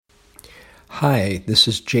Hi, this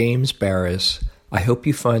is James Baraz. I hope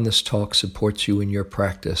you find this talk supports you in your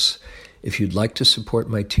practice. If you'd like to support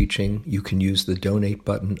my teaching, you can use the donate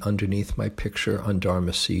button underneath my picture on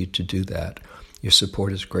Dharma Seed to do that. Your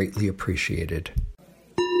support is greatly appreciated.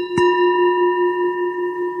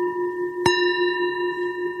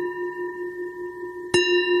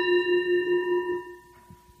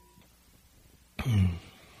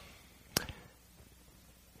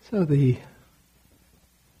 So the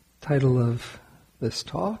title of this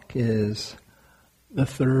talk is The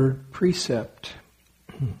Third Precept.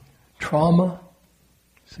 Trauma.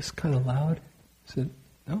 Is this kind of loud? Is it?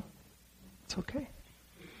 No? It's okay.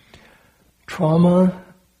 Trauma,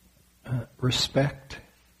 respect,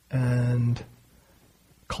 and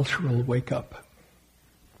cultural wake-up.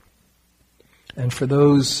 And for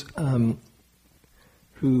those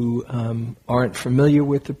who aren't familiar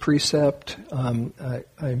with the precept, I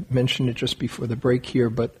mentioned it just before the break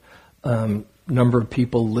here, but a number of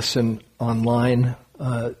people listen online.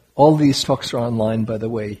 All these talks are online, by the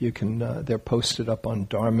way. You can they're posted up on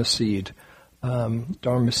Dharma Seed,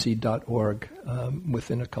 dharmaseed.org,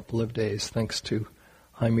 within a couple of days, thanks to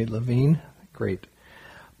Jaime Levine, great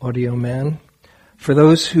audio man. For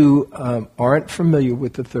those who aren't familiar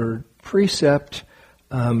with the third precept,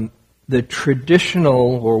 the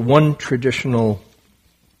traditional, or one traditional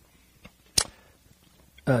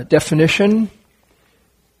definition,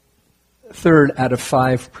 third out of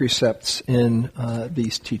 5 precepts in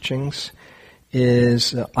these teachings,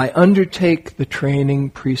 is I undertake the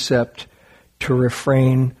training precept to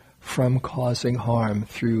refrain from causing harm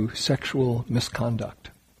through sexual misconduct.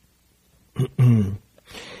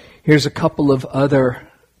 Here's a couple of other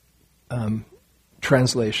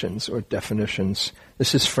translations or definitions.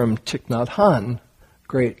 This is from Thich Nhat Hanh,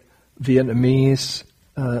 great Vietnamese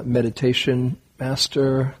meditation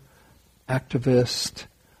master, activist,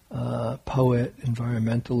 poet,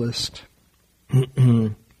 environmentalist.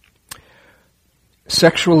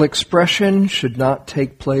 Sexual expression should not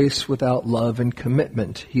take place without love and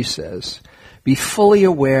commitment, he says. Be fully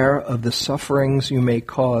aware of the sufferings you may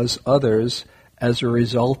cause others as a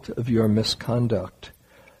result of your misconduct.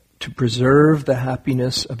 To preserve the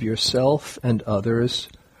happiness of yourself and others,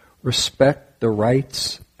 respect the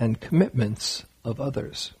rights and commitments of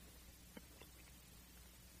others.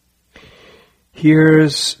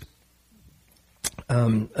 Here's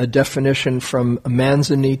a definition from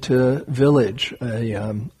Manzanita Village,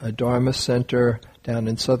 a Dharma center down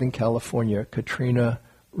in Southern California. Katrina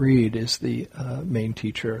Reed is the main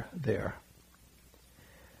teacher there.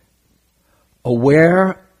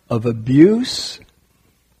 Aware of abuse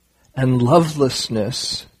and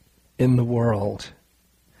lovelessness in the world,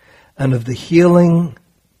 and of the healing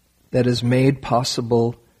that is made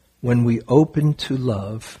possible when we open to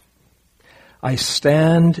love, I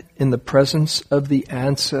stand in the presence of the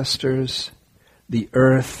ancestors, the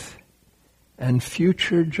earth, and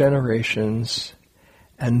future generations,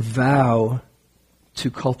 and vow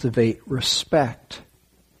to cultivate respect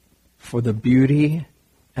for the beauty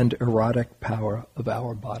and erotic power of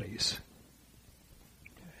our bodies.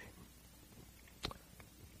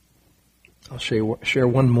 I'll share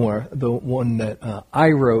one more, the one that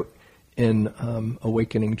I wrote in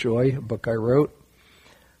Awakening Joy, a book I wrote.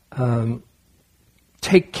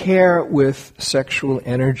 Take care with sexual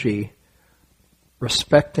energy,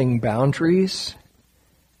 respecting boundaries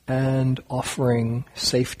and offering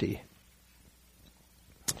safety.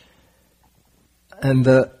 And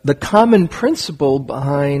the common principle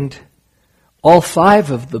behind all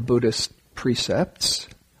 5 of the Buddhist precepts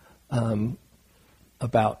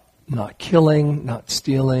about not killing, not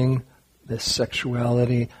stealing, this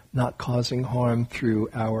sexuality, not causing harm through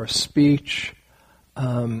our speech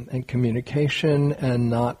and communication, and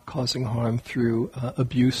not causing harm through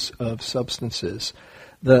abuse of substances.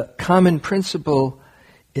 The common principle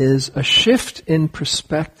is a shift in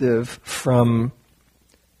perspective from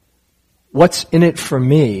what's in it for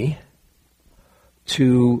me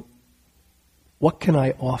to what can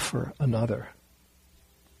I offer another.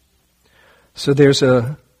 So there's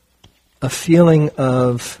a feeling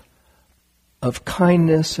of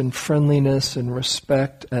kindness and friendliness and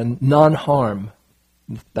respect and non-harm.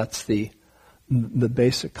 That's the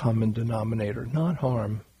basic common denominator,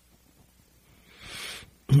 non-harm.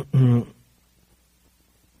 And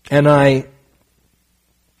I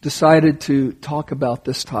decided to talk about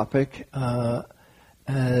this topic,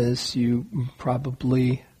 as you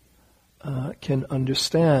probably can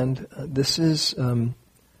understand. This is a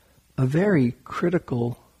very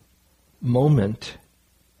critical moment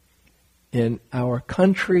in our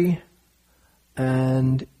country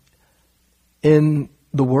and in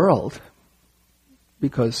the world,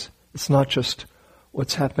 because It's not just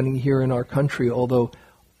what's happening here in our country, although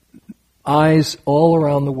eyes all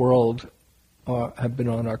around the world have been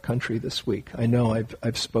on our country this week. I know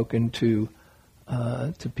I've spoken to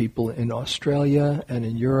people in Australia and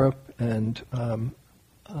in Europe and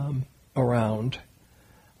around.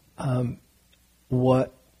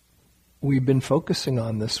 What we've been focusing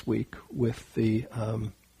on this week with the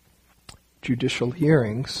judicial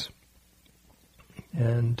hearings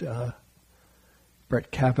and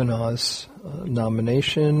Brett Kavanaugh's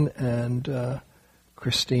nomination and Dr.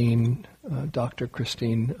 Christine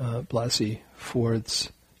Blasey Ford's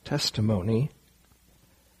testimony.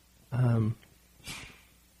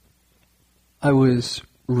 I was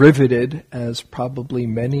riveted, as probably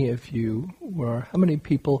many of you were. How many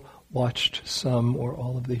people watched some or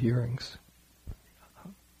all of the hearings?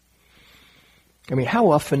 I mean,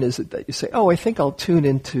 how often is it that you say, "Oh, I think I'll tune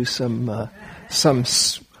into some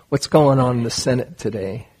what's going on in the Senate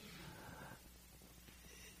today"?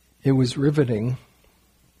 It was riveting.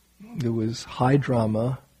 It was high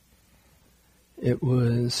drama. It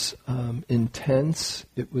was intense.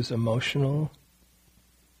 It was emotional.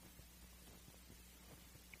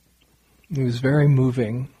 It was very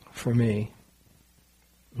moving for me.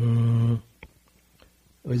 It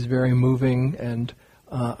was very moving, and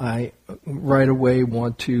I right away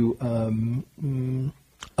want to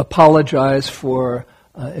apologize for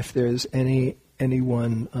if there's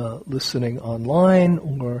anyone listening online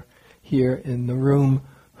or here in the room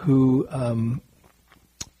who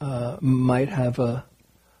might have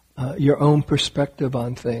your own perspective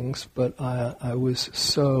on things, but I was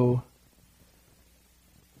so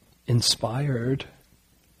inspired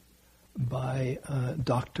by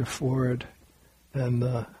Dr. Ford and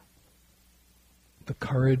the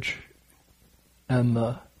courage and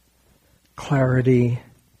the clarity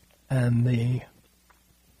and the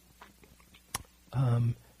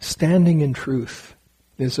standing in truth.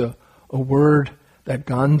 There's a word that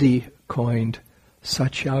Gandhi coined,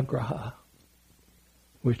 satyagraha,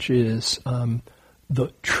 which is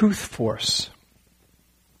the truth force,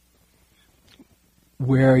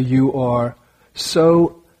 where you are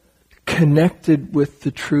so connected with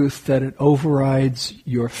the truth that it overrides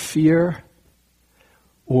your fear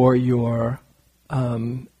or your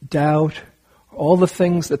doubt, all the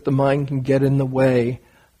things that the mind can get in the way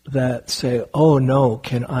that say, "Oh no,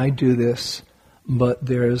 can I do this?" But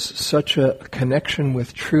there's such a connection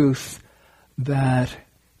with truth that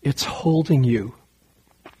it's holding you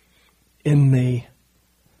in the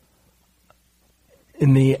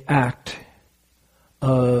act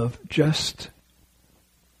of just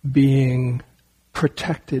being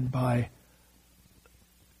protected by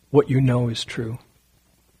what you know is true.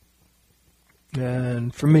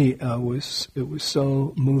 And for me, it was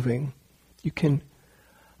so moving.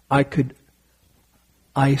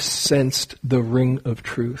 I sensed the ring of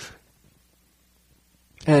truth.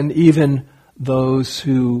 And even those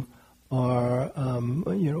who are,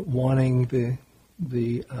 wanting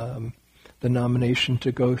the nomination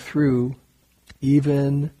to go through,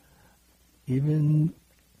 even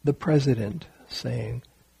the president saying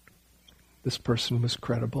this person was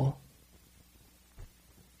credible.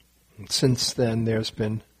 And since then, there's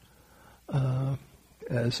been,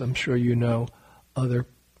 as I'm sure you know, other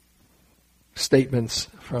statements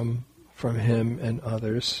from him and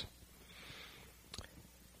others.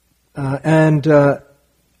 And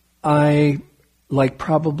I, like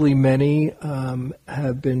probably many,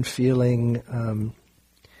 have been feeling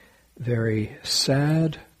very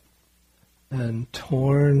sad and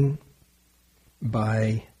torn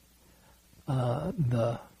by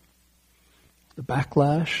the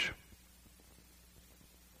backlash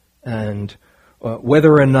and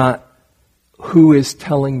whether or not who is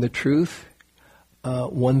telling the truth.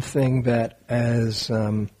 One thing that, as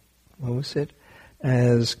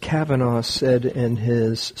Kavanaugh said in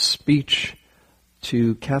his speech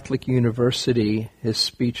to Catholic University, his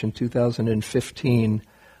speech in 2015,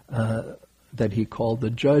 that he called the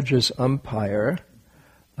judge's umpire,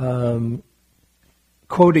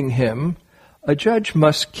 quoting him, "A judge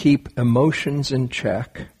must keep emotions in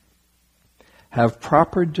check, have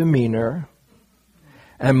proper demeanor,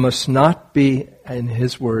 and must not be," in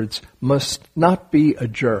his words, "must not be a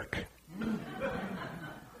jerk.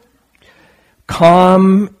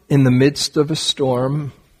 Calm in the midst of a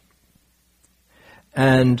storm,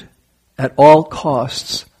 and at all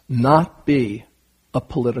costs not be a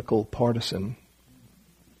political partisan."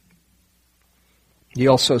 He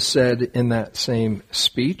also said in that same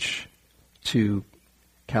speech to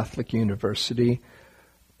Catholic University,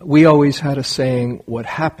 "We always had a saying, what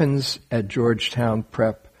happens at Georgetown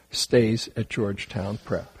Prep stays at Georgetown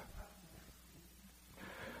Prep."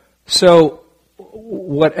 So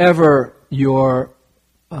whatever you're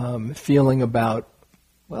feeling about,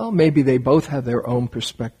 well, maybe they both have their own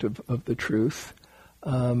perspective of the truth.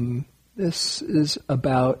 This is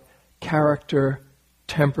about character,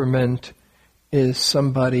 temperament. Is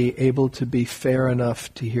somebody able to be fair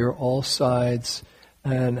enough to hear all sides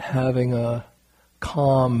and having a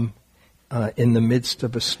calm in the midst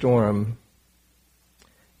of a storm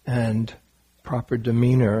and proper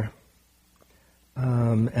demeanor?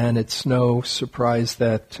 And it's no surprise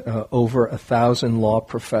that over 1,000 law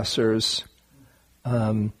professors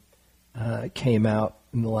came out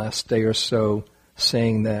in the last day or so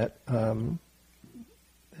saying that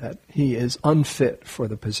that he is unfit for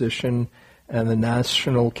the position, and the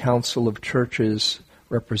National Council of Churches,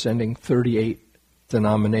 representing 38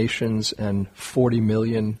 denominations and 40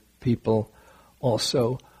 million people,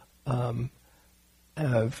 also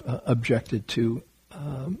have objected to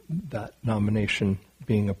that nomination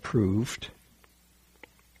being approved.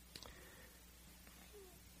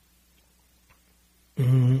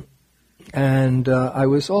 And I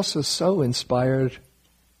was also so inspired,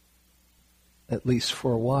 at least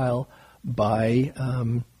for a while, by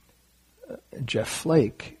Jeff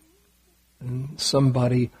Flake,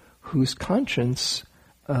 somebody whose conscience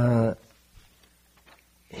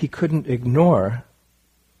he couldn't ignore.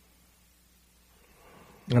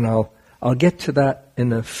 And I'll get to that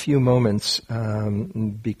in a few moments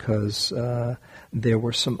because there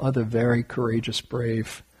were some other very courageous,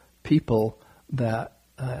 brave people that,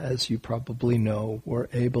 as you probably know, were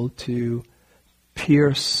able to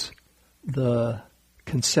pierce the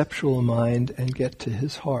conceptual mind and get to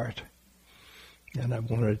his heart. And I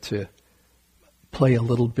wanted to play a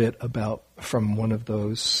little bit about from one of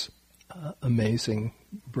those amazing,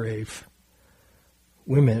 brave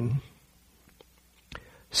women.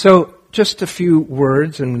 So just a few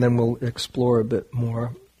words, and then we'll explore a bit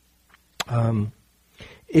more.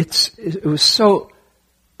 It was so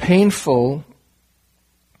painful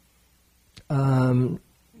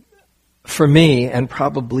for me, and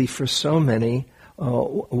probably for so many,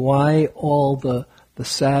 why all the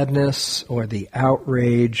sadness or the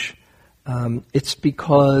outrage. It's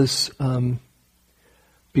because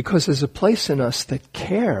there's a place in us that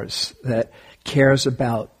cares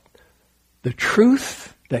about the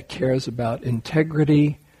truth, that cares about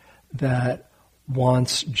integrity, that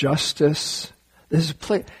wants justice. There's a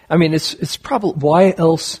place. I mean, it's probably, why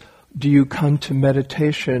else do you come to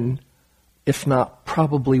meditation? If not,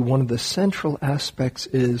 probably one of the central aspects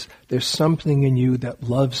is there's something in you that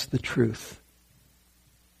loves the truth,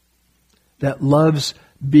 that loves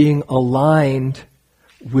being aligned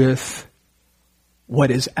with what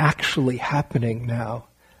is actually happening now,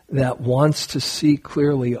 that wants to see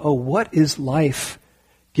clearly, oh, what is life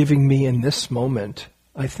giving me in this moment?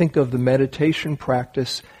 I think of the meditation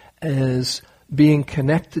practice as being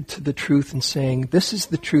connected to the truth and saying, this is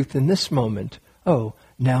the truth in this moment. Oh,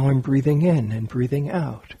 now I'm breathing in and breathing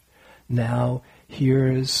out. Now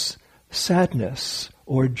here's sadness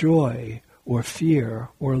or joy or fear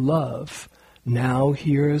or love. Now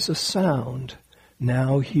here's a sound.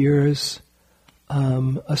 Now here's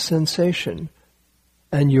a sensation.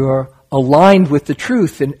 And you're aligned with the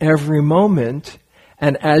truth in every moment.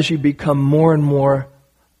 And as you become more and more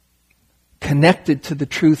connected to the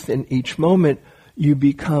truth in each moment, you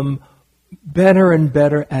become better and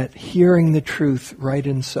better at hearing the truth right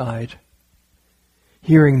inside.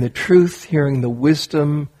 Hearing the truth, hearing the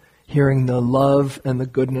wisdom, hearing the love and the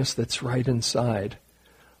goodness that's right inside.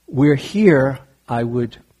 We're here, I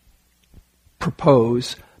would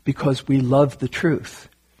propose, because we love the truth.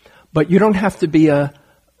 But you don't have to be a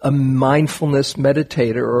mindfulness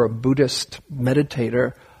meditator or a Buddhist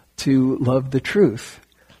meditator to love the truth.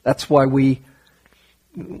 That's why we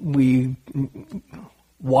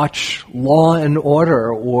watch Law and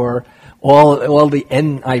Order or all the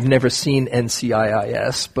I've never seen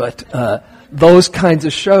NCIS, but those kinds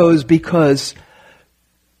of shows, because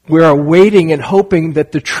we're waiting and hoping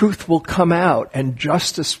that the truth will come out and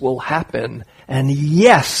justice will happen. And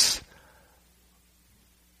yes,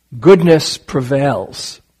 goodness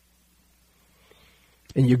prevails.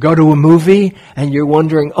 And you go to a movie and you're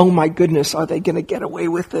wondering, oh my goodness, are they going to get away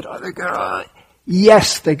with it? Are they going to?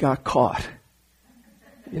 Yes, they got caught.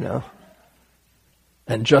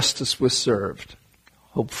 And justice was served,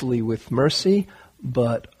 hopefully with mercy,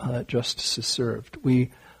 but justice is served.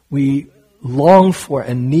 We long for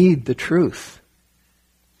and need the truth.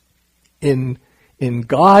 In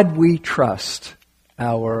God we trust,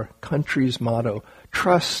 our country's motto.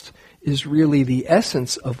 Trust is really the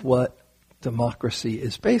essence of what democracy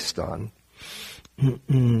is based on.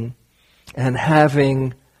 And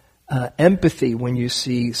having empathy when you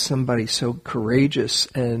see somebody so courageous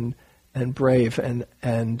and brave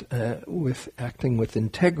and with acting with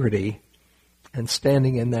integrity and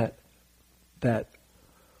standing in that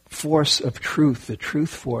force of truth, the truth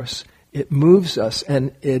force. It moves us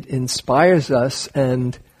and it inspires us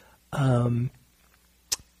and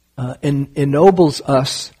ennobles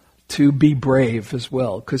us to be brave as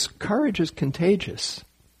well, because courage is contagious.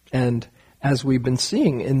 And as we've been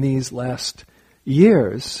seeing in these last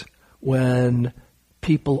years, when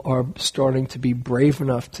people are starting to be brave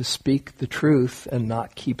enough to speak the truth and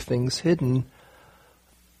not keep things hidden,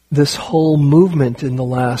 this whole movement in the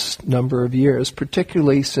last number of years,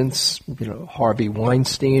 particularly since Harvey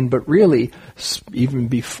Weinstein, but really even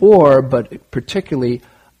before, but particularly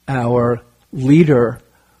our leader,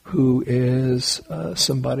 who is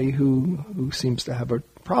somebody who seems to have a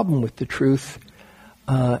problem with the truth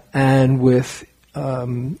and with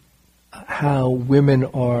how women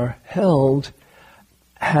are held,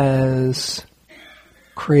 has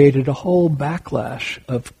created a whole backlash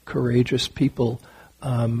of courageous people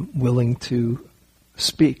willing to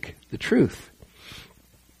speak the truth.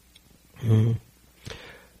 Mm-hmm.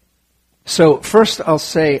 So first I'll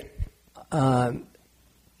say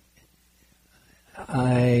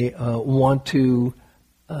I want to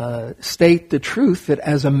state the truth that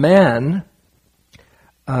as a man,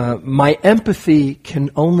 my empathy can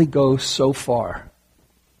only go so far.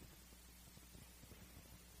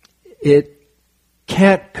 It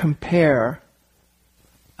can't compare,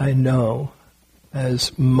 I know,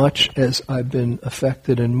 as much as I've been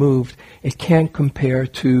affected and moved, it can't compare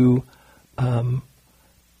to a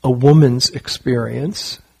woman's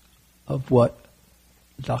experience of what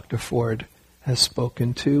Dr. Ford has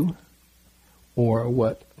spoken to, or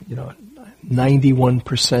what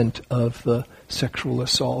 91% of the sexual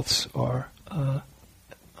assaults are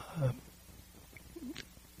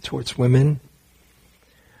towards women.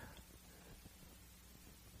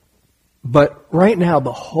 But right now,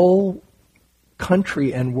 the whole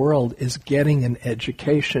country and world is getting an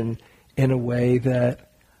education in a way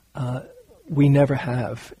that we never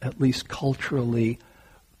have, at least culturally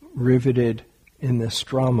riveted in this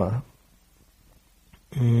drama.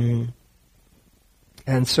 And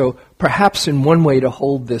so perhaps in one way to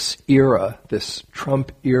hold this era, this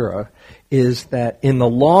Trump era, is that in the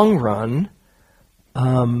long run,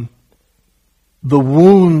 the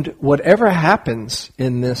wound, whatever happens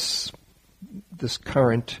in this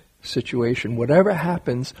current situation, whatever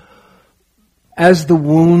happens, as the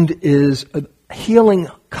wound is, healing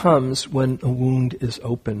comes when a wound is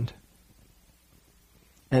opened.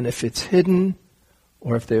 And if it's hidden,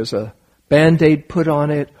 or if there's a Band-Aid put on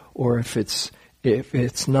it, or if it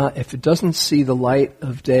doesn't see the light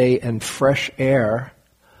of day and fresh air,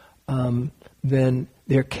 then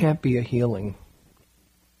there can't be a healing.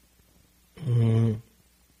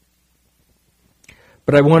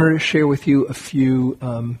 But I wanted to share with you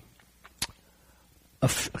a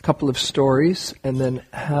couple of stories, and then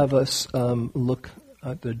have us look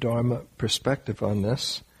at the Dharma perspective on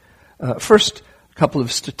this. First, a couple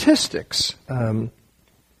of statistics.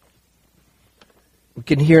 We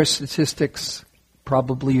can hear statistics,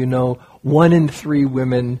 probably 1 in 3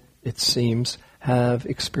 women, it seems, have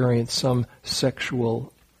experienced some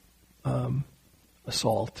sexual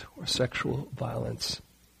assault or sexual violence.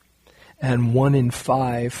 And 1 in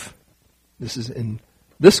 5, this is in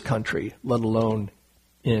this country, let alone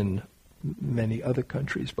in many other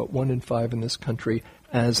countries, but 1 in 5 in this country,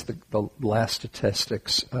 as the last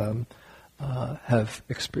statistics have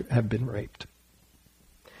been raped.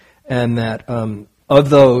 And that of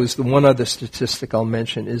those, the one other statistic I'll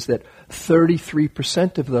mention is that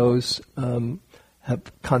 33% of those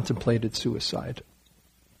have contemplated suicide.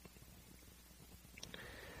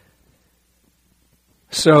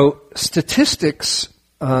 So statistics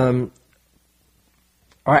are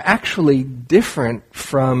actually different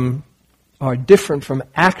from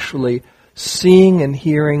actually seeing and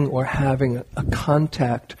hearing or having a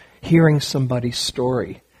contact, hearing somebody's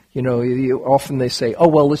story. Often they say, oh,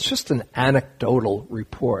 well, it's just an anecdotal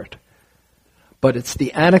report. But it's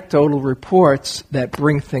the anecdotal reports that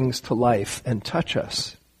bring things to life and touch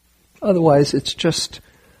us. Otherwise, it's just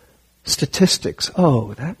statistics.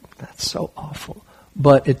 Oh, that's so awful.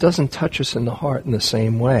 But it doesn't touch us in the heart in the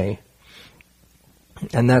same way.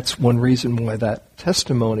 And that's one reason why that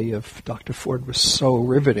testimony of Dr. Ford was so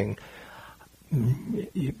riveting.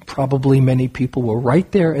 Probably many people were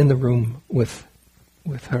right there in the room with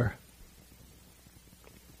her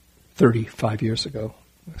 35 years ago.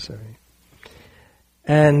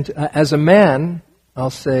 And as a man, I'll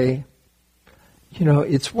say,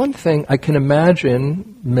 it's one thing I can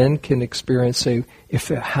imagine men can experience, say,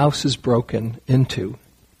 if a house is broken into,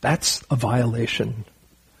 that's a violation.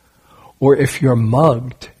 Or if you're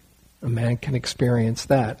mugged, a man can experience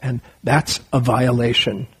that, and that's a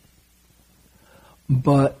violation.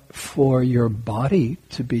 But for your body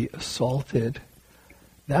to be assaulted,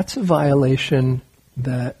 that's a violation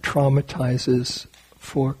that traumatizes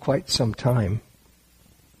for quite some time.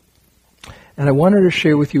 And I wanted to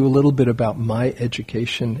share with you a little bit about my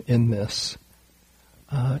education in this.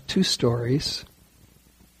 2 stories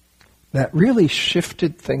that really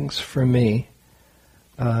shifted things for me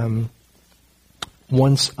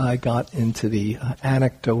once I got into the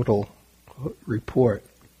anecdotal report.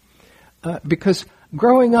 Because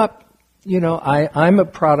growing up, I'm a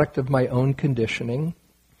product of my own conditioning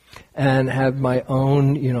and have my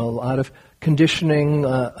own, a lot of conditioning,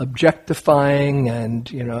 objectifying, and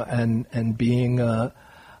being a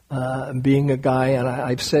guy. And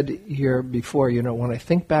I've said here before, when I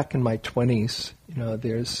think back in my 20s,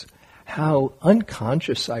 there's how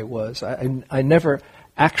unconscious I was. I never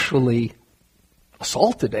actually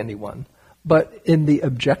assaulted anyone, but in the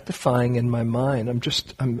objectifying in my mind,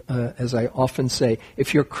 I'm as I often say,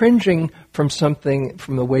 if you're cringing from something,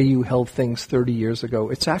 from the way you held things 30 years ago,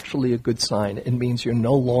 it's actually a good sign. It means you're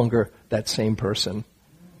no longer that same person.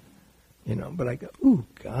 But I go, ooh,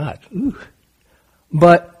 God, ooh.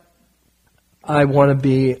 But I want to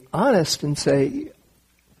be honest and say,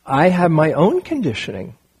 I have my own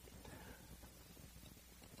conditioning.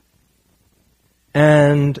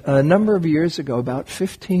 And a number of years ago, about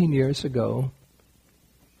 15 years ago,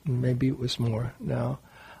 maybe it was more now,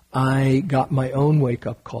 I got my own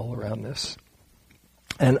wake-up call around this.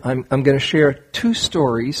 And I'm going to share 2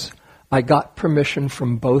 stories. I got permission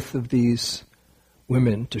from both of these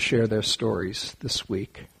women to share their stories this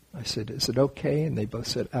week. I said, is it okay? And they both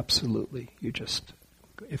said, absolutely.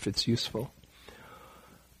 If it's useful.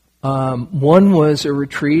 One was a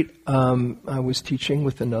retreat. I was teaching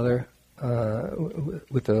with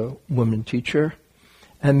with a woman teacher,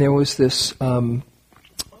 and there was this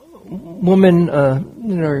woman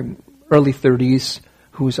in her early 30s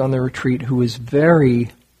who was on the retreat who was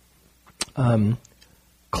very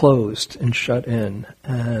closed and shut in,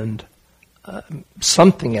 and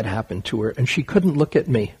something had happened to her, and she couldn't look at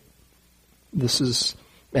me.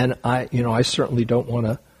 And I certainly don't want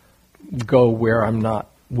to go where I'm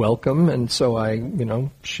not welcome, and so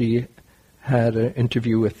she had an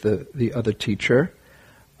interview with the other teacher,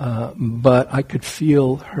 but I could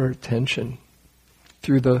feel her tension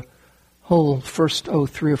through the whole first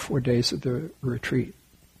 3 or 4 days of the retreat.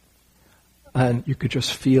 And you could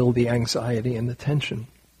just feel the anxiety and the tension.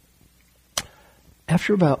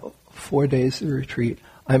 After about 4 days of the retreat,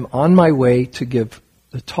 I'm on my way to give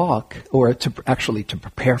the talk, or to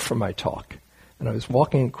prepare for my talk. And I was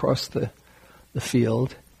walking across the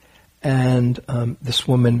field, and this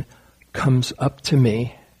woman comes up to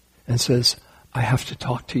me and says, I have to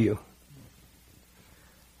talk to you.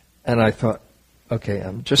 And I thought, okay,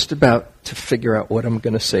 I'm just about to figure out what I'm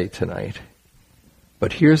going to say tonight.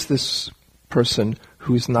 But here's this person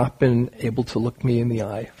who's not been able to look me in the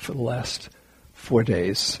eye for the last 4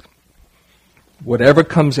 days. Whatever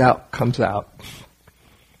comes out, comes out.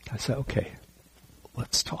 I said, okay,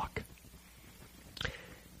 let's talk.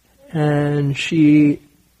 And she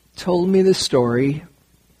told me the story.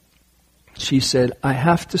 She said, I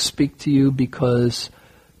have to speak to you because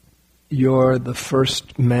you're the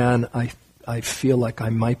first man I feel like I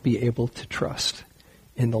might be able to trust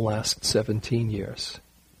in the last 17 years.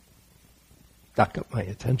 That got my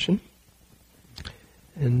attention.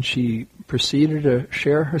 And she proceeded to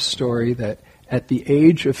share her story that at the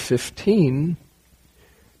age of 15,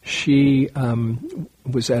 she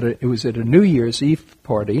was at a New Year's Eve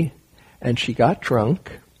party, and she got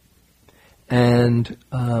drunk and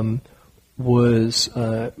was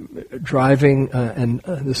driving, and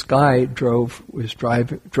this guy drove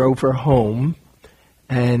her home,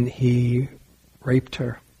 and he raped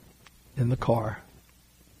her in the car,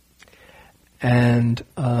 and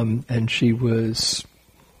she was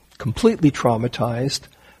completely traumatized,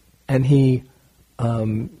 and he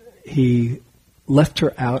left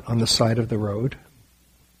her out on the side of the road,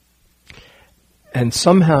 and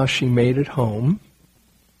somehow she made it home,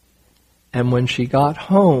 and when she got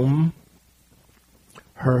home,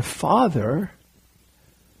 her father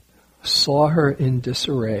saw her in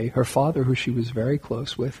disarray, her father who she was very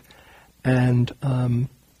close with, and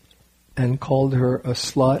called her a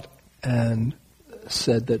slut, and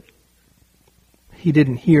said that he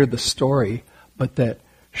didn't hear the story, but that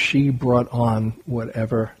she brought on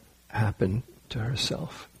whatever happened to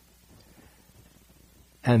herself.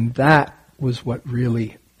 And that was what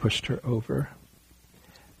really pushed her over.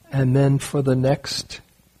 And then for the next,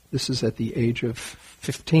 this is at the age of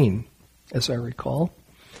 15, as I recall,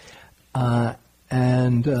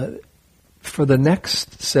 and for the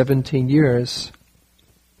next 17 years,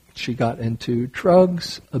 she got into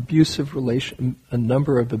drugs, a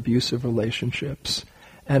number of abusive relationships,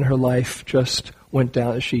 and her life just went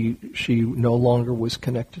down. She no longer was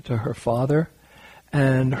connected to her father,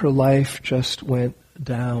 and her life just went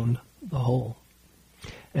down the hole.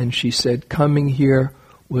 And she said, coming here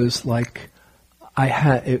was like,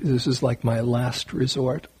 this is like my last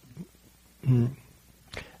resort. And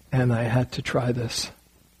I had to try this.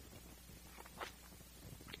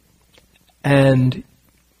 And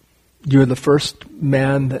you're the first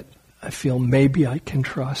man that I feel maybe I can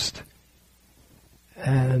trust.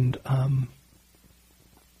 And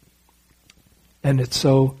it's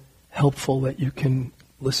so helpful that you can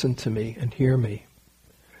listen to me and hear me.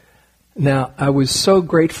 Now, I was so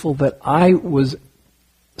grateful that I was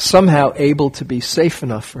somehow able to be safe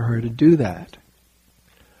enough for her to do that.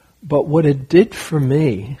 But what it did for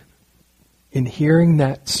me in hearing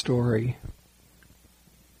that story,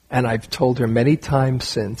 and I've told her many times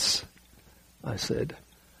since, I said,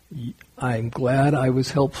 I'm glad I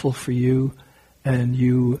was helpful for you, and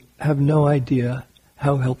you have no idea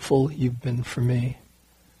how helpful you've been for me.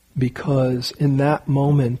 Because in that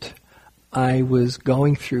moment, I was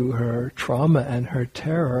going through her trauma and her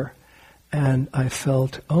terror, and I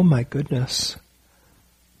felt, oh my goodness,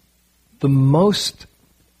 the most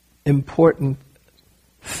important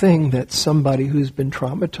thing that somebody who's been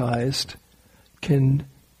traumatized can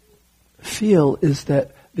feel is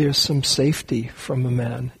that there's some safety from a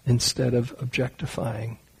man instead of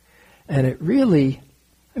objectifying. And it really,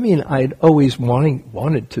 I'd always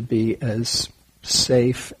wanted to be as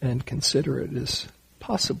safe and considerate as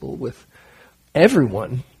possible with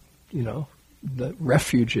everyone. The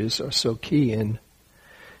refuges are so key in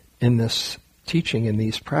this teaching, in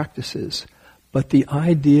these practices. But the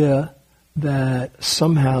idea that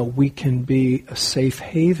somehow we can be a safe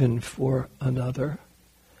haven for another,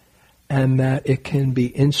 and that it can be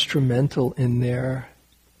instrumental in their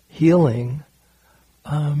healing,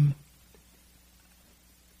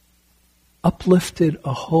 uplifted in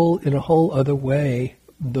a whole other way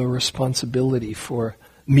the responsibility for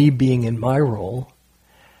me being in my role.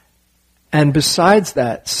 And besides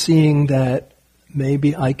that, seeing that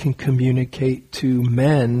maybe I can communicate to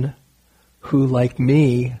men who, like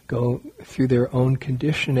me, go through their own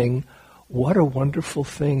conditioning, what a wonderful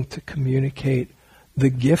thing to communicate the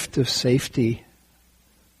gift of safety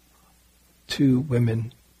to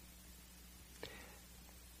women.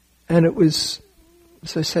 And it was,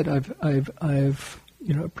 as I said, I've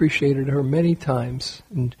appreciated her many times,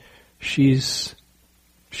 and she's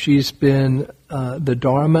been the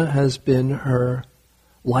Dharma has been her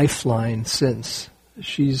lifeline since.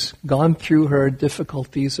 She's gone through her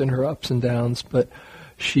difficulties and her ups and downs, but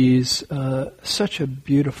she's such a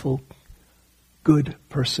beautiful, good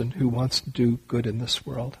person who wants to do good in this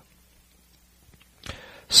world.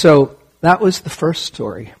 So that was the first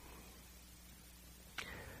story.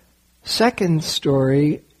 Second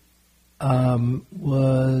story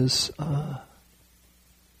was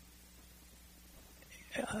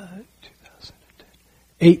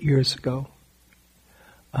 8 years ago,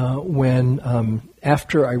 when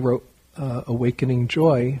after I wrote Awakening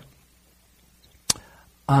Joy,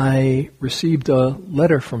 I received a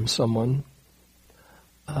letter from someone,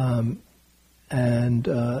 and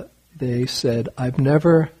they said, I've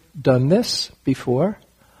never done this before,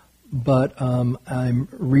 but I'm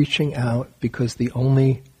reaching out because the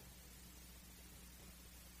only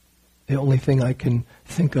thing I can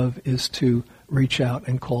think of is to reach out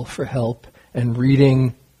and call for help. And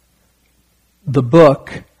reading the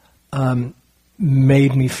book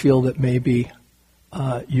made me feel that maybe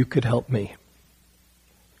you could help me.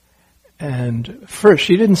 And first,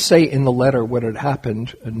 she didn't say in the letter what had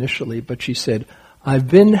happened initially, but she said, I've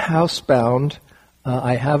been housebound.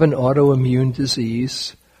 I have an autoimmune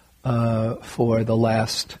disease for the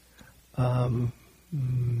last 7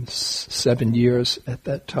 years at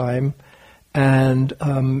that time. And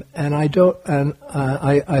I don't, and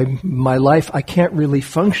my life, I can't really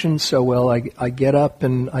function so well. I get up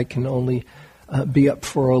and I can only be up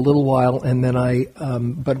for a little while, and then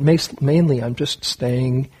but mainly I'm just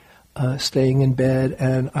staying in bed,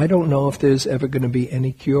 and I don't know if there's ever going to be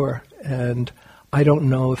any cure, and I don't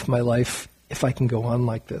know if if I can go on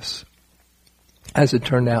like this. As it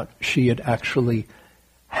turned out, she had actually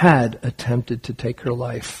attempted to take her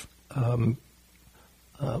life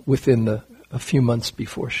within a few months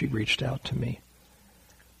before she reached out to me.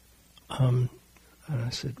 And I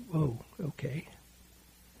said, whoa, okay.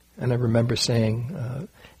 And I remember saying,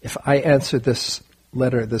 if I answer this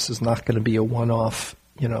letter, this is not going to be a one-off,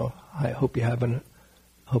 I hope you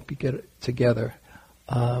get it together.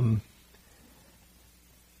 And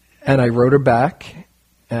I wrote her back,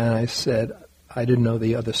 and I said, I didn't know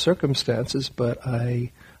the other circumstances, but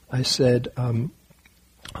I said,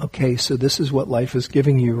 okay, so this is what life is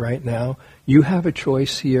giving you right now. You have a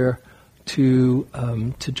choice here to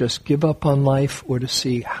just give up on life, or to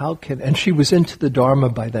see how can. And she was into the Dharma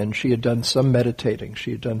by then. She had done some meditating.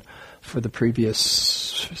 She had done for the previous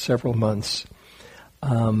several months.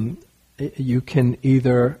 You can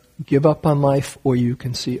either give up on life, or you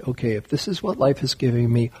can see, okay, if this is what life is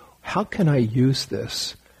giving me, how can I use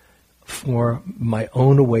this for my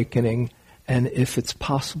own awakening? And if it's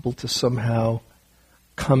possible to somehow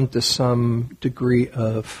come to some degree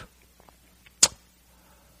of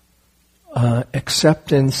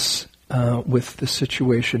acceptance with the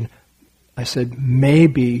situation, I said,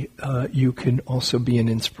 maybe you can also be an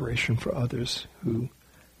inspiration for others who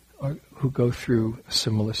go through a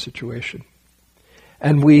similar situation.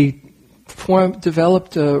 And we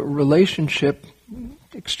developed a relationship,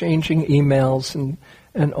 exchanging emails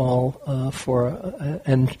and all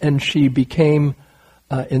and she became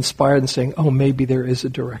inspired and saying, oh, maybe there is a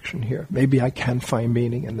direction here. Maybe I can find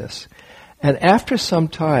meaning in this. And after some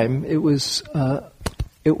time, it was a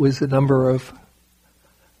number of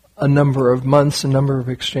months, a number of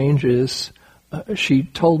exchanges. She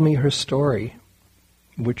told me her story,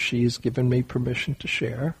 which she's given me permission to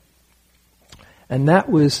share. And that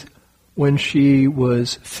was when she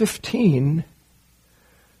was 15.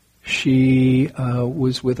 She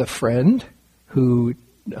was with a friend who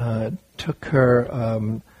took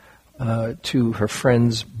her to her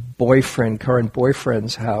friend's current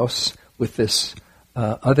boyfriend's house with this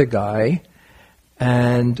other guy,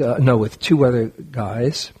 with two other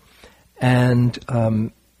guys.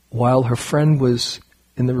 And while her friend was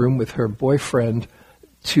in the room with her boyfriend,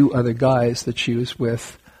 two other guys that she was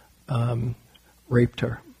with raped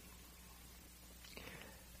her.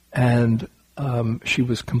 And she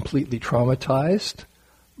was completely traumatized,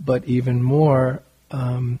 but even more,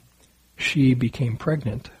 she became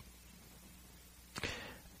pregnant.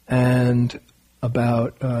 And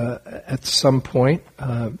at some point,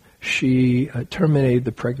 she terminated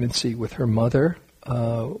the pregnancy with her mother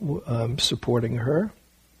supporting her.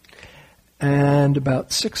 And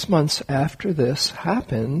about 6 months after this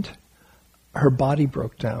happened, her body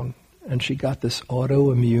broke down, and she got this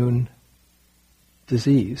autoimmune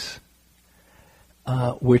disease,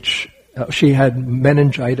 which she had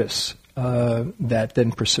meningitis that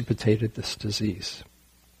then precipitated this disease.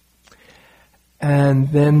 And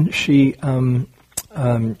then she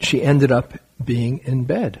ended up being in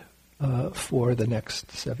bed for the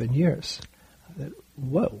next 7 years. I thought,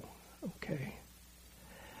 whoa, okay.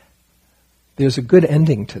 There's a good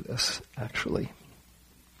ending to this, actually.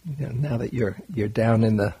 Now that you're down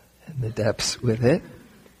in the depths with it.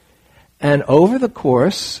 And over the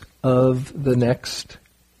course of the next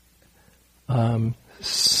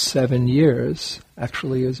 7 years,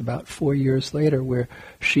 actually it was about 4 years later, where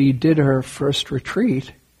she did her first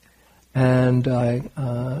retreat, and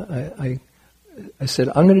I said,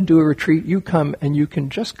 I'm going to do a retreat, you come, and you can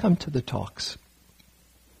just come to the talks.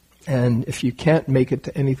 And if you can't make it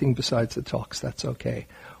to anything besides the talks, that's okay.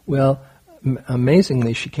 Well,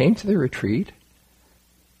 amazingly, she came to the retreat,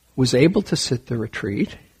 was able to sit the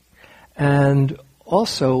retreat, and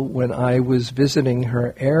also when I was visiting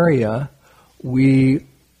her area,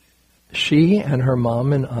 she and her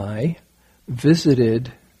mom and I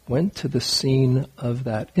went to the scene of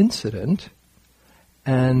that incident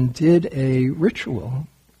and did a ritual.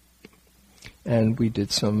 And we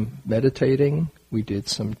did some meditating, we did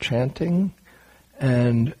some chanting,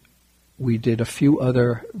 and we did a few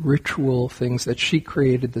other ritual things that she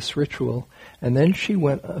created this ritual. And then she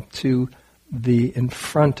went up to in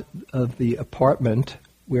front of the apartment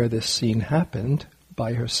where this scene happened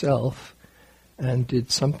by herself and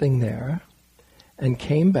did something there and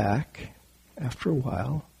came back after a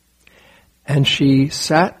while. And she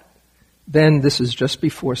sat, then this is just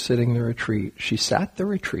before sitting the retreat, she sat the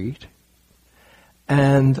retreat,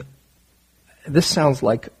 and this sounds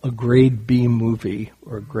like a grade B movie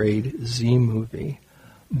or a grade Z movie,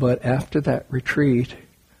 but after that retreat,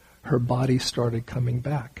 her body started coming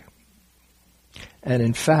back. And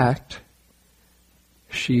in fact,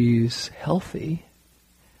 she's healthy,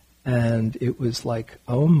 and it was like,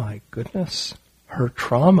 oh my goodness, her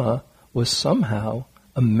trauma was somehow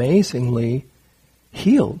amazingly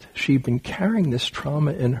healed. She'd been carrying this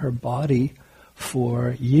trauma in her body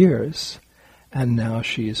for years, and now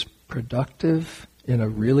she's productive, in a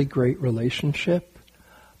really great relationship,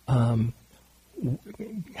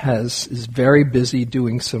 is very busy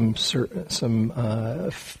doing some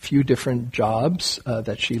few different jobs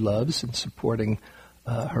that she loves and supporting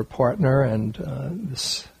her partner and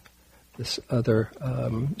this other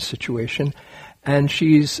situation, and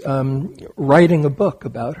she's writing a book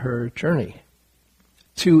about her journey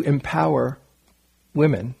to empower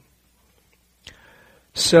women.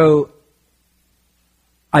 So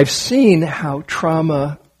I've seen how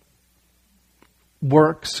trauma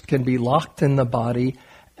works, can be locked in the body,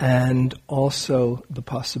 and also the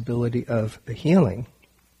possibility of a healing.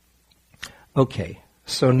 Okay,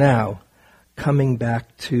 so now, coming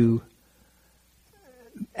back to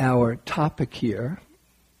our topic here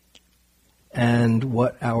and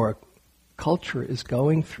what our culture is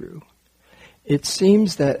going through, it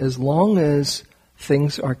seems that as long as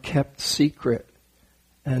things are kept secret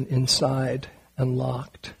and inside and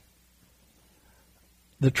locked,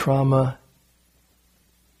 the trauma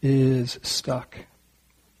is stuck.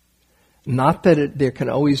 Not that there can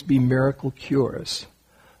always be miracle cures,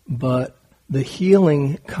 but the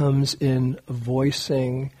healing comes in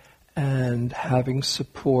voicing and having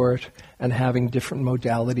support and having different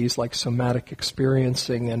modalities like somatic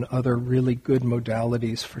experiencing and other really good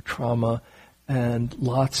modalities for trauma, and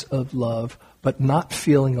lots of love, but not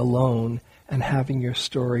feeling alone and having your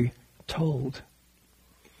story told.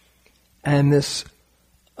 And this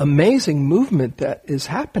amazing movement that is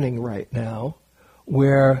happening right now,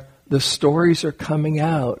 where the stories are coming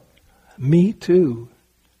out, me too,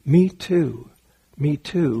 me too, me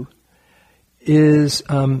too, is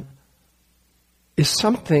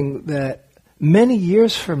something that many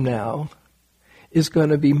years from now is going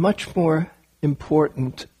to be much more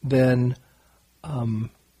important than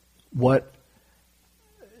what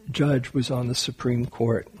judge was on the Supreme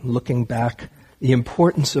Court, looking back, the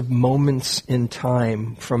importance of moments in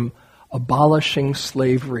time, from abolishing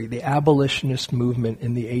slavery, the abolitionist movement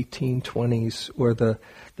in the 1820s, or the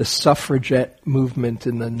suffragette movement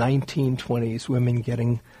in the 1920s, women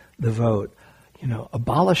getting the vote. You know,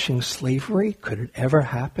 abolishing slavery, could it ever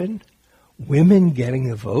happen? Women getting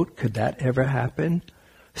a vote, could that ever happen?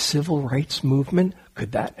 Civil rights movement,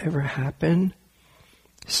 could that ever happen?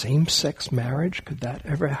 Same-sex marriage, could that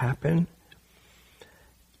ever happen?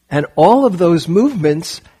 And all of those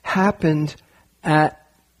movements happened in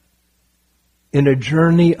a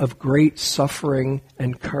journey of great suffering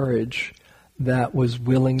and courage that was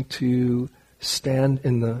willing to stand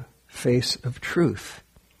in the face of truth.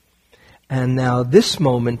 And now this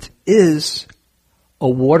moment is a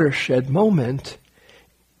watershed moment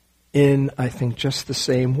in, I think, just the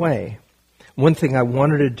same way. One thing I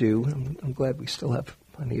wanted to do, I'm glad we still have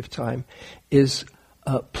plenty of time, is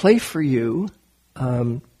play for you,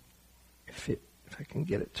 if I can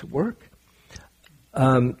get it to work,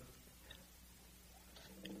 a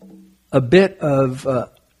bit of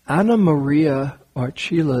Ana Maria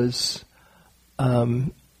Archila's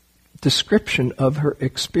description of her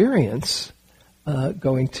experience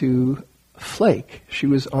going to Flake. She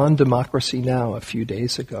was on Democracy Now! A few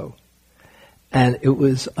days ago. And it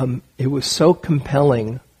was so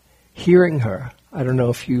compelling hearing her. I don't know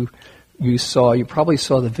if you probably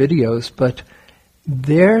saw the videos, but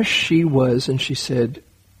there she was, and she said,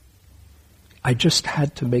 I just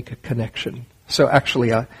had to make a connection. So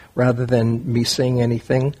actually, rather than me saying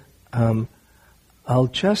anything, I'll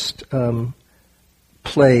just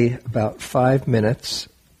play about 5 minutes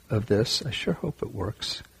of this. I sure hope it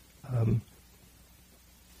works.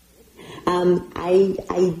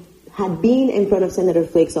 I had been in front of Senator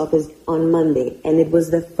Flake's office on Monday, and it was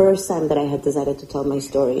the first time that I had decided to tell my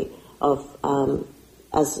story of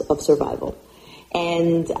survival.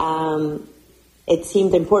 And it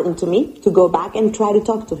seemed important to me to go back and try to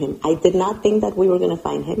talk to him. I did not think that we were going to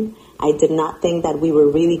find him. I did not think that we were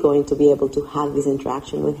really going to be able to have this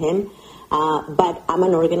interaction with him. But I'm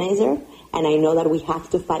an organizer, and I know that we have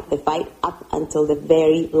to fight the fight up until the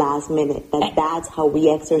very last minute. That's how we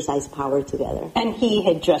exercise power together. And he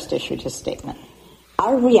had just issued his statement.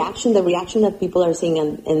 Our reaction, the reaction that people are seeing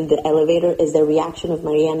in the elevator, is the reaction of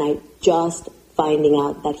Maria and I just finding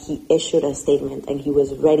out that he issued a statement and he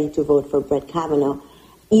was ready to vote for Brett Kavanaugh,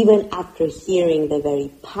 even after hearing the very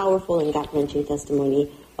powerful and gut-wrenching testimony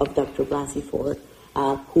of Dr. Blasey Ford,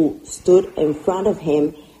 who stood in front of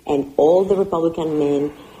him and all the Republican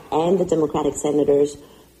men and the Democratic senators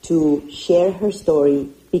to share her story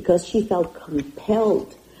because she felt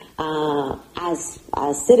compelled as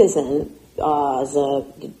a citizen,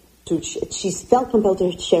 she felt compelled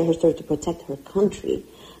to share her story to protect her country.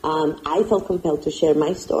 I felt compelled to share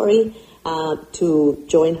my story, to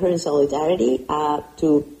join her in solidarity,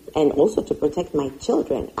 to and also to protect my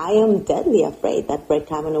children. I am deadly afraid that Brett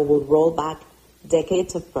Kavanaugh will roll back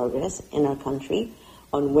decades of progress in our country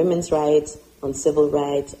on women's rights, on civil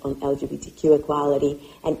rights, on LGBTQ equality,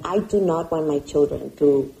 and I do not want my children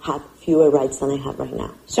to have fewer rights than I have right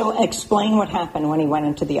now. So explain what happened when he went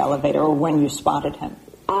into the elevator or when you spotted him.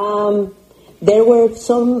 There were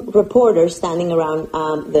some reporters standing around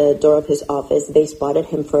the door of his office. They spotted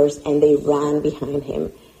him first, and they ran behind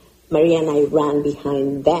him. Maria and I ran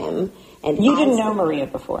behind them. And you didn't know Maria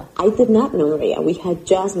before? I did not know Maria. We had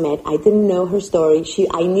just met. I didn't know her story. She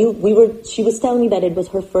was telling me that it was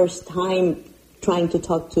her first time trying to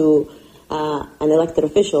talk to an elected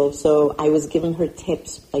official. So I was giving her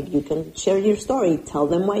tips, like, you can share your story, tell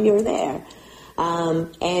them why you're there.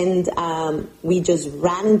 We just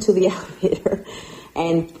ran into the elevator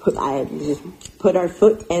and I just put our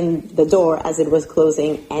foot in the door as it was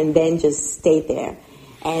closing and then just stayed there.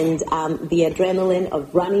 And the adrenaline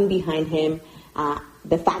of running behind him,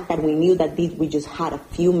 the fact that we knew that we just had a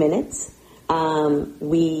few minutes,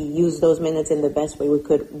 we used those minutes in the best way we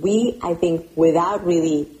could. I think, without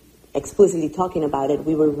really explicitly talking about it,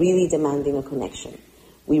 we were really demanding a connection.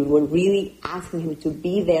 We were really asking him to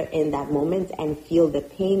be there in that moment and feel the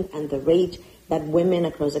pain and the rage that women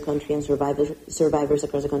across the country and survivors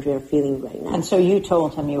across the country are feeling right now. And so you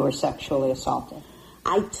told him you were sexually assaulted.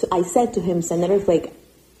 I said to him, Senator Flake,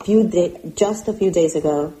 just a few days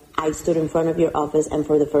ago, I stood in front of your office and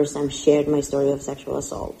for the first time shared my story of sexual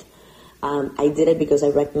assault. I did it because I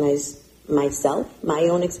recognized myself, my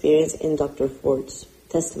own experience in Dr. Ford's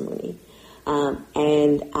testimony.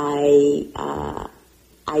 And I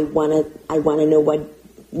want to know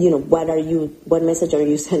what message are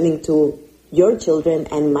you sending to your children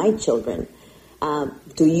and my children?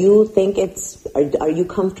 Do you think are you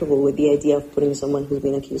comfortable with the idea of putting someone who's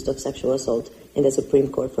been accused of sexual assault in the Supreme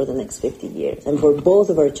Court for the next 50 years and for both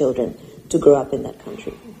of our children to grow up in that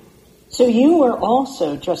country? So you were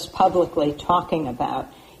also just publicly talking about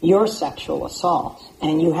your sexual assault,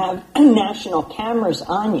 and you have national cameras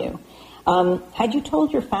on you. Had you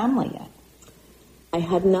told your family yet? I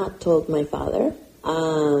had not told my father.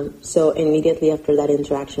 So immediately after that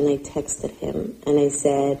interaction, I texted him and I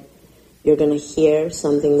said, you're going to hear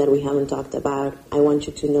something that we haven't talked about. I want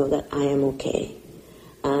you to know that I am okay.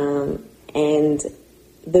 And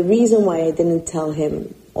the reason why I didn't tell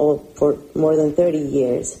him for more than 30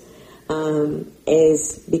 years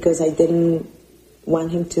is because I didn't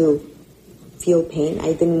want him to feel pain.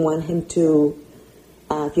 I didn't want him to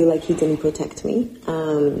feel like he didn't protect me.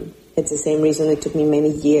 It's the same reason it took me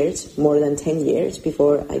many years, more than 10 years,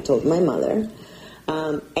 before I told my mother.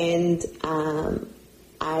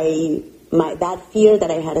 That fear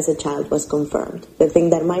that I had as a child was confirmed. The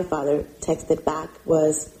thing that my father texted back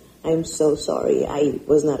was, I'm so sorry, I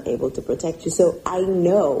was not able to protect you. So I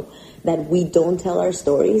know that we don't tell our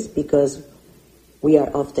stories because we are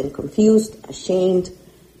often confused, ashamed,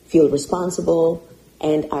 feel responsible,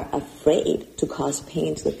 and are afraid to cause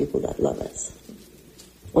pain to the people that love us.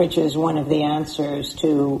 Which is one of the answers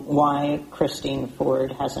to why Christine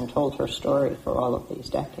Ford hasn't told her story for all of these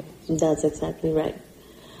decades. That's exactly right.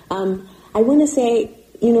 I want to say,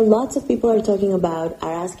 lots of people are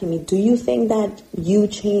asking me, do you think that you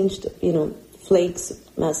changed,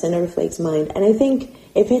 Senator Flake's mind? And I think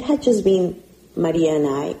if it had just been Maria and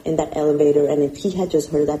I in that elevator, and if he had just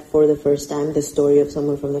heard that for the first time, the story of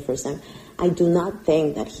someone from the first time, I do not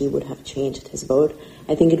think that he would have changed his vote.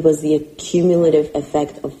 I think it was the cumulative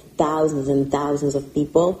effect of thousands and thousands of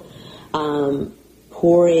people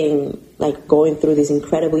going through this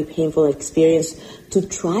incredibly painful experience to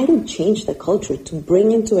try to change the culture, to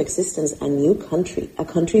bring into existence a new country, a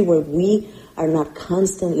country where we are not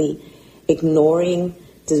constantly ignoring,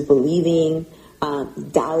 disbelieving,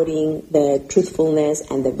 doubting the truthfulness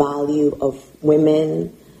and the value of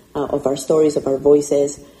women, of our stories, of our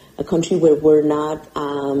voices, a country where we're not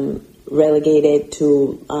relegated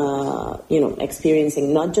to,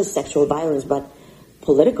 experiencing not just sexual violence, but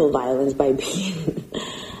political violence by being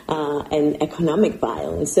and economic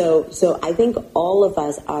violence. So I think all of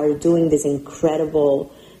us are doing this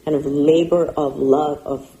incredible kind of labor of love,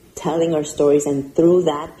 of telling our stories, and through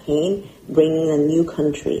that pain, bringing a new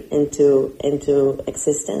country into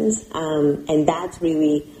existence. And that's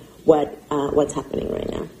really what's happening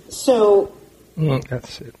right now. So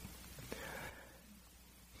that's it.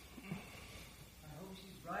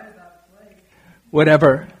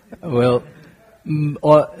 Whatever. Well,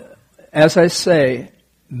 as I say,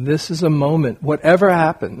 this is a moment. Whatever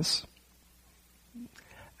happens,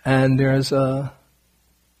 and there's a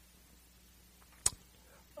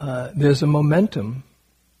momentum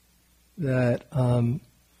that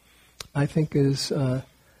I think is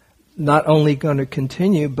not only going to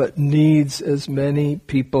continue, but needs as many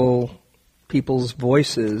people's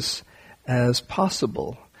voices as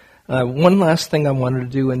possible. One last thing I wanted to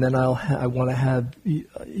do, and then I want to have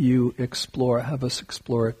have us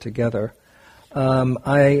explore it together. I'm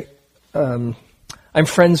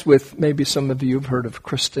friends with, maybe some of you have heard of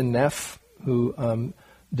Kristen Neff, who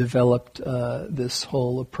developed this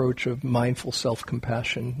whole approach of mindful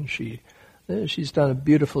self-compassion. She's done a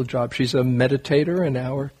beautiful job. She's a meditator in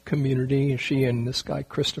our community. She and this guy,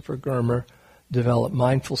 Christopher Germer, developed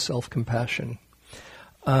mindful self-compassion.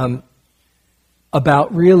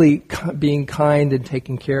 About really being kind and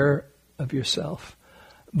taking care of yourself.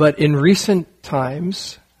 But in recent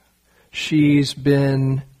times, she's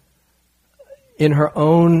been in her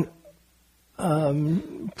own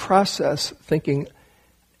process thinking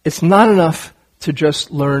it's not enough to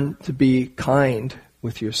just learn to be kind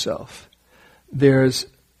with yourself. There's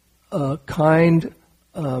a kind,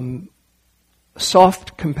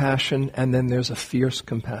 soft compassion, and then there's a fierce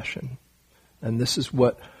compassion. And this is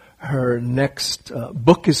what her next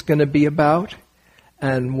book is going to be about,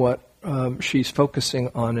 and what she's focusing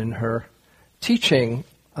on in her teaching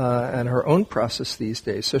and her own process these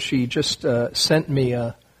days. So she just sent me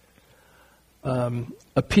a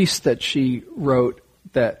piece that she wrote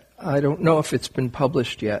that I don't know if it's been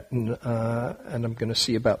published yet, and I'm going to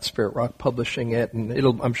see about Spirit Rock publishing it, and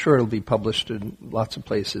I'm sure it'll be published in lots of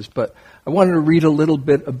places. But I wanted to read a little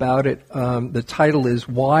bit about it. The title is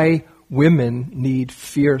Why Women Need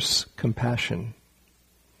Fierce Compassion.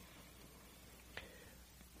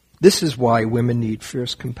 This is why women need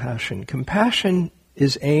fierce compassion. Compassion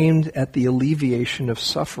is aimed at the alleviation of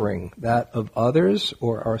suffering, that of others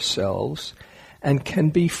or ourselves, and can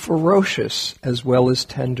be ferocious as well as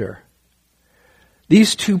tender.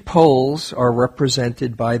 These two poles are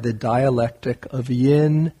represented by the dialectic of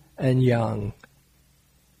yin and yang.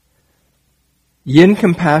 Yin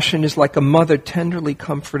compassion is like a mother tenderly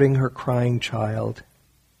comforting her crying child.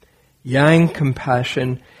 Yang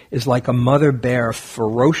compassion is like a mother bear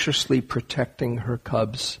ferociously protecting her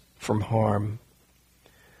cubs from harm.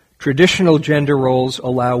 Traditional gender roles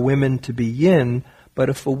allow women to be yin, but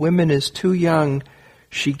if a woman is too young,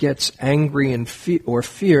 she gets angry or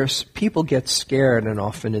fierce, people get scared and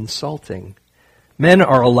often insulting. Men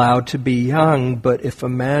are allowed to be young, but if a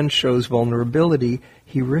man shows vulnerability,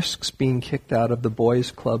 he risks being kicked out of the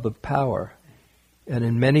boys' club of power. And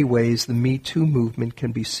in many ways, the Me Too movement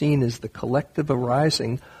can be seen as the collective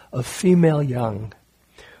arising of female young.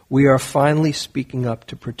 We are finally speaking up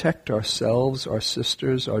to protect ourselves, our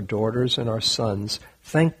sisters, our daughters, and our sons.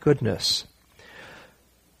 Thank goodness.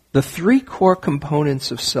 The three core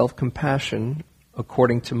components of self-compassion,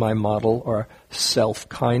 according to my model, are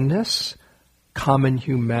self-kindness, common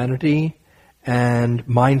humanity, and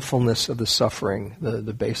mindfulness of the suffering,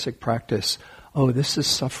 the basic practice. Oh, this is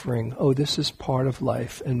suffering. Oh, this is part of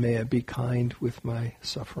life, and may I be kind with my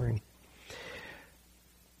suffering.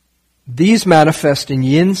 These manifest in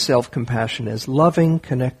yin self-compassion as loving,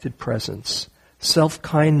 connected presence.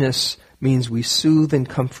 Self-kindness means we soothe and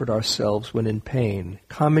comfort ourselves when in pain.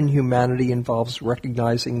 Common humanity involves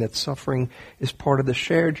recognizing that suffering is part of the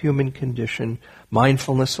shared human condition.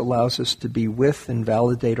 Mindfulness allows us to be with and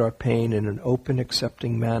validate our pain in an open,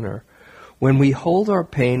 accepting manner. When we hold our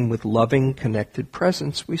pain with loving, connected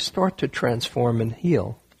presence, we start to transform and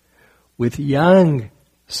heal. With yang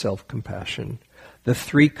self-compassion, the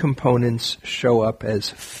three components show up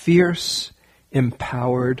as fierce,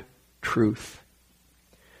 empowered truth.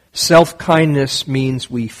 Self-kindness means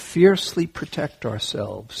we fiercely protect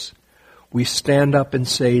ourselves. We stand up and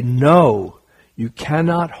say, no, you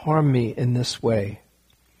cannot harm me in this way.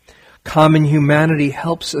 Common humanity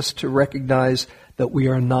helps us to recognize that we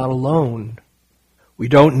are not alone. We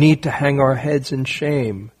don't need to hang our heads in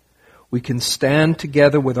shame. We can stand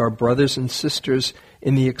together with our brothers and sisters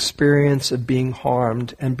in the experience of being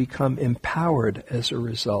harmed and become empowered as a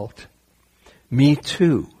result. Me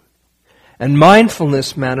too. And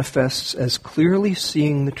mindfulness manifests as clearly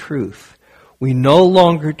seeing the truth. We no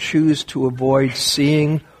longer choose to avoid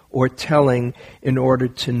seeing or telling in order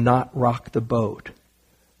to not rock the boat.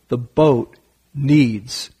 The boat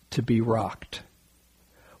needs to be rocked.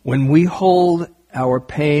 When we hold our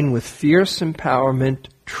pain with fierce empowerment,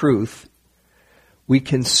 truth, we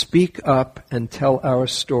can speak up and tell our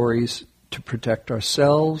stories to protect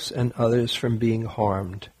ourselves and others from being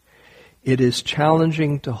harmed. It is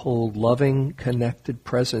challenging to hold loving, connected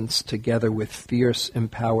presence together with fierce,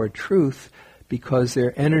 empowered truth because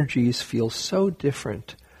their energies feel so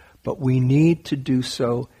different, but we need to do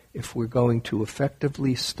so if we're going to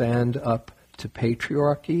effectively stand up to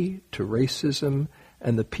patriarchy, to racism,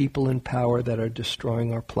 and the people in power that are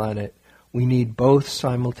destroying our planet. We need both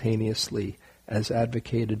simultaneously, as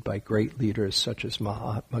advocated by great leaders such as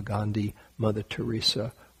Mahatma Gandhi, Mother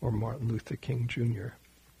Teresa, or Martin Luther King Jr.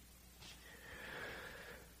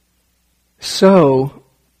 So,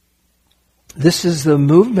 this is the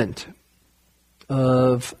movement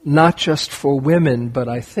of not just for women, but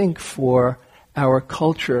I think for our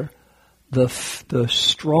culture, the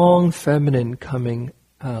strong feminine coming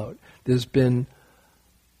out. There's been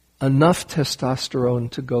enough testosterone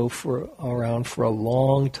to go around for a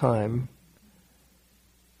long time.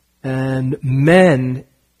 And men,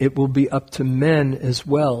 it will be up to men as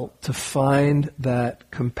well to find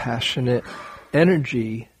that compassionate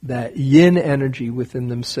energy, that yin energy within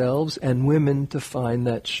themselves, and women to find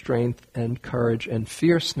that strength and courage and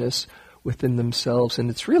fierceness within themselves. And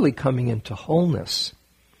it's really coming into wholeness.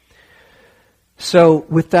 So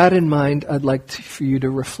with that in mind, I'd like for you to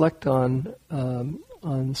reflect on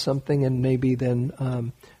something, and maybe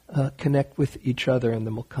then connect with each other, and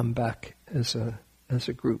then we'll come back as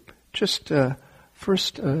a group. Just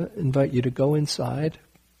first invite you to go inside.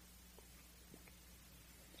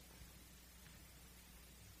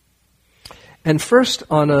 And first,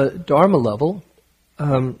 on a Dharma level,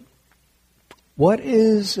 what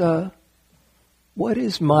is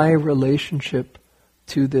my relationship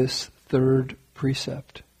to this third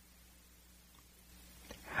precept?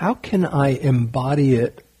 How can I embody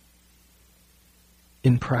it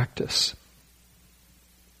in practice?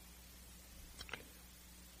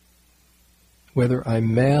 Whether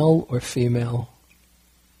I'm male or female.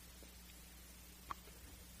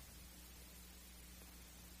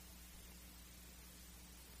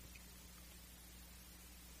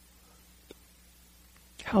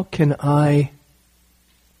 How can I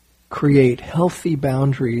create healthy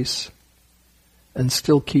boundaries and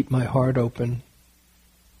still keep my heart open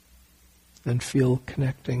and feel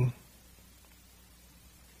connecting?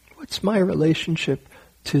 What's my relationship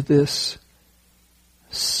to this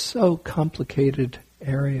so complicated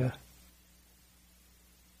area?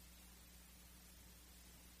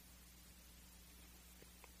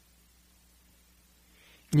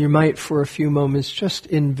 You might, for a few moments, just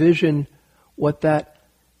envision what that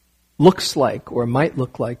looks like or might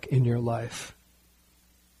look like in your life.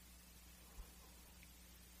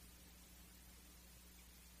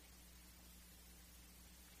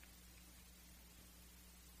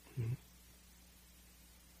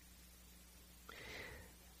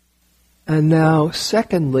 And now,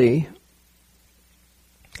 secondly,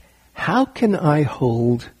 how can I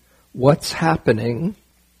hold what's happening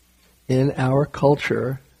in our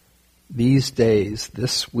culture these days,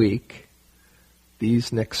 this week,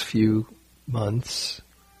 these next few months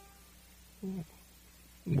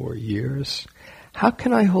or years? How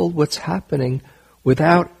can I hold what's happening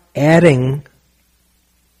without adding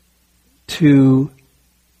to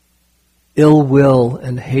ill will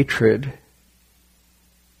and hatred,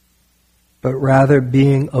 but rather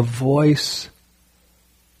being a voice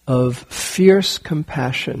of fierce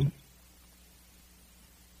compassion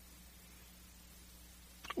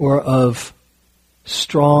or of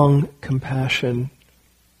strong compassion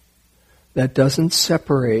that doesn't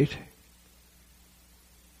separate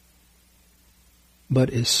but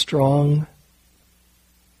is strong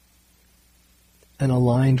and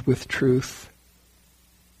aligned with truth?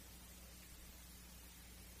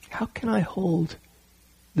 How can I hold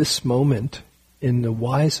this moment in the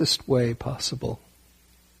wisest way possible?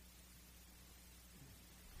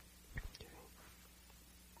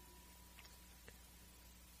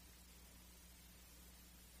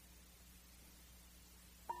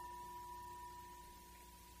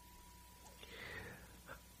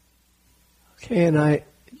 Okay, and I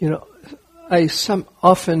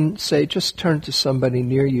often say just turn to somebody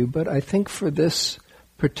near you, but I think for this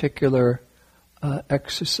particular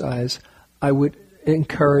exercise, I would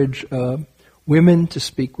encourage women to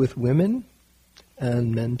speak with women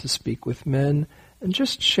and men to speak with men, and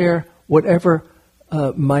just share whatever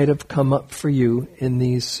might have come up for you in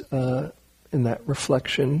these in that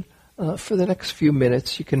reflection. For the next few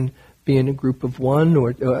minutes, you can be in a group of one,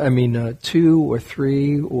 or two or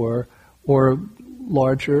three, or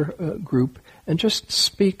larger group, and just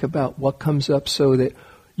speak about what comes up, so that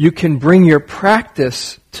you can bring your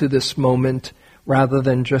practice to this moment, rather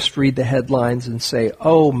than just read the headlines and say,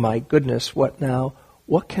 oh my goodness, what now?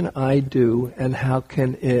 What can I do, and how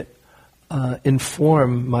can it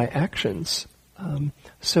inform my actions?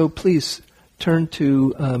 So please turn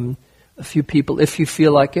to a few people if you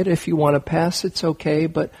feel like it. If you want to pass, it's okay,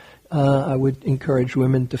 but I would encourage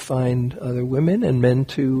women to find other women and men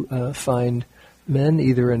to find men,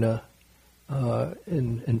 either in a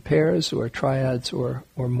in pairs or triads or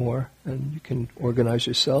more, and you can organize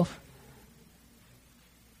yourself.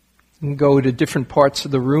 You can go to different parts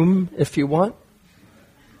of the room if you want.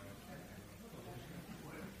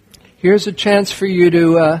 Here's a chance for you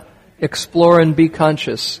to explore and be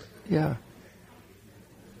conscious. Yeah.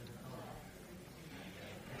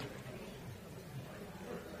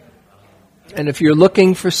 And if you're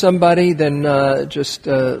looking for somebody, then just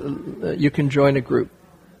you can join a group.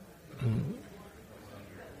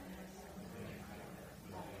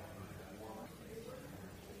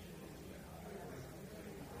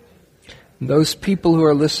 Those people who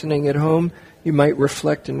are listening at home, you might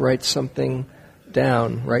reflect and write something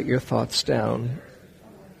down. Write your thoughts down.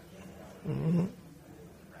 Mm-hmm.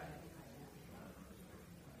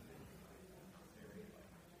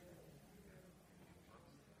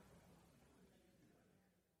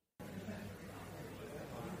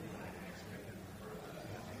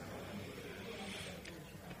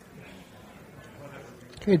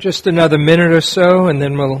 Okay, just another minute or so, and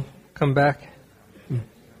then we'll come back.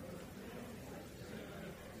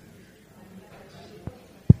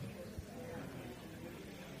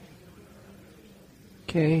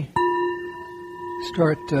 Okay,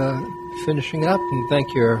 start finishing up, and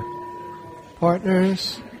thank your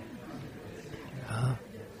partners.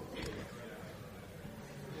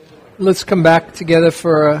 Let's come back together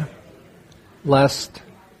for a last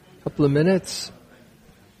couple of minutes.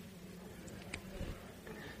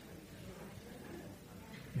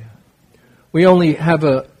 Yeah. We only have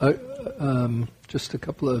just a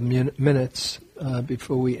couple of minutes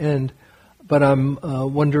before we end. But I'm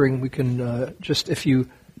wondering, we can just, if you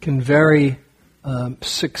can very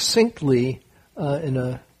succinctly,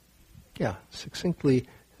 succinctly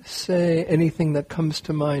say anything that comes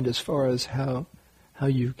to mind as far as how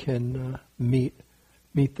you can meet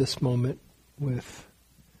this moment with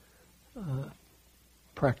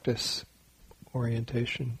practice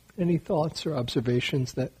orientation. Any thoughts or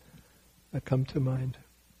observations that come to mind?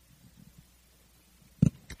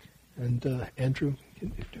 And Andrew,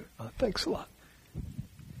 can you do it? Thanks a lot.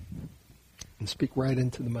 And speak right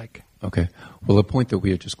into the mic. Okay. Well, a point that we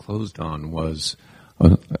had just closed on was...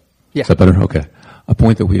 yeah. Is that better? Okay. A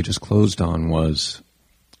point that we had just closed on was,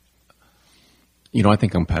 I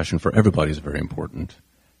think compassion for everybody is very important.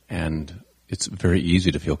 And it's very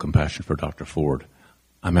easy to feel compassion for Dr. Ford.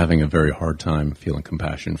 I'm having a very hard time feeling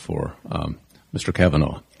compassion for Mr.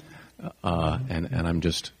 Kavanaugh. And I'm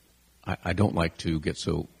just... I don't like to get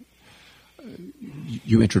so...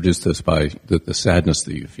 You introduced this by the sadness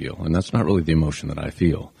that you feel, and that's not really the emotion that I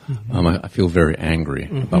feel. Mm-hmm. I feel very angry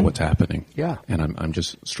about what's happening. Yeah. And I'm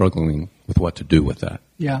just struggling with what to do with that.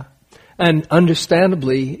 Yeah. And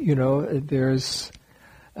understandably, there's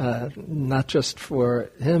not just for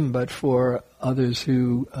him, but for others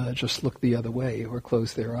who just look the other way or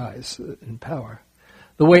close their eyes in power.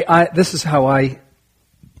 This is how I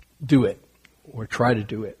do it, or try to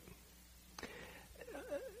do it.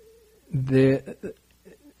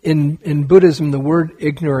 In Buddhism, the word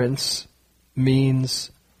ignorance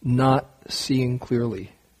means not seeing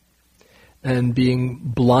clearly and being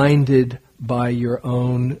blinded by your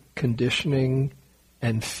own conditioning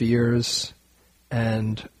and fears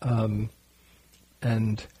and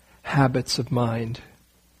habits of mind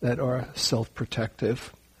that are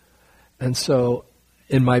self-protective. And so,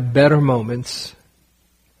 in my better moments,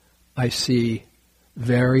 I see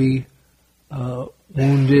very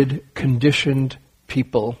wounded, conditioned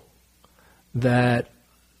people that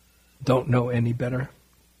don't know any better.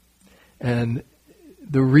 And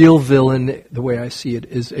the real villain, the way I see it,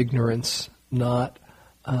 is ignorance, not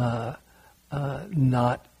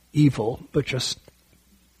evil, but just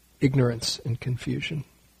ignorance and confusion.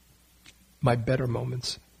 My better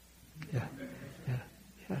moments. Yeah.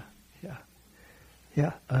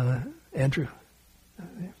 Andrew.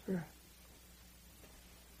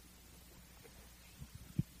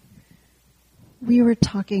 We were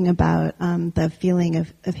talking about the feeling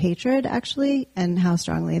of hatred, actually, and how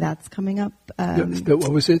strongly that's coming up.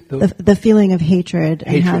 What was it? The feeling of hatred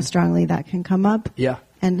and how strongly that can come up. Yeah.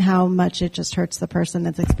 And how much it just hurts the person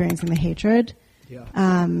that's experiencing the hatred. Yeah.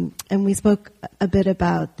 And we spoke a bit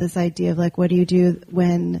about this idea of, like, what do you do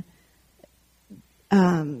when...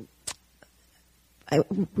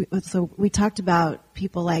 So we talked about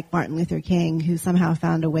people like Martin Luther King, who somehow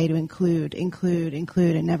found a way to include,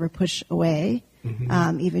 and never push away.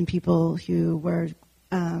 Mm-hmm. Even people who were,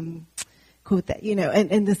 quote that,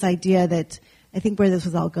 and this idea that I think where this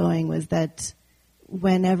was all going was that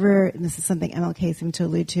whenever, and this is something MLK seemed to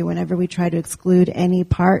allude to, whenever we try to exclude any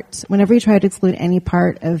part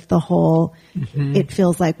of the whole, mm-hmm. it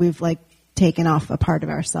feels like we've taken off a part of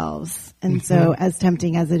ourselves. And so as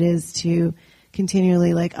tempting as it is to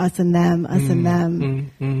continually like us and them,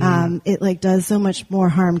 it like does so much more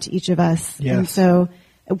harm to each of us. Yes. And so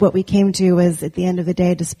what we came to was, at the end of the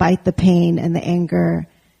day, despite the pain and the anger,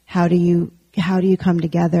 how do you come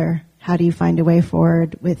together? How do you find a way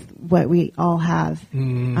forward with what we all have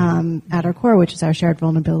at our core, which is our shared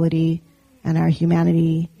vulnerability and our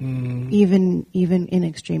humanity, even in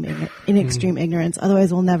extreme ignorance.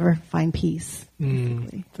 Otherwise, we'll never find peace.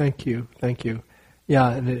 Thank you. Yeah,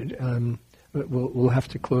 and we'll have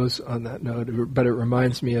to close on that note. But it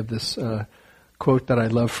reminds me of this quote that I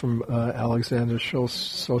love from Alexander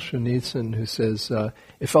Solzhenitsyn, who says,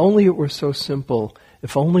 "If only it were so simple.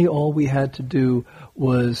 If only all we had to do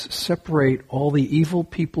was separate all the evil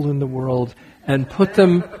people in the world and put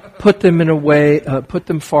them in a way, put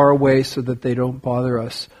them far away so that they don't bother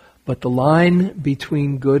us. But the line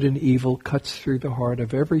between good and evil cuts through the heart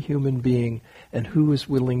of every human being, and who is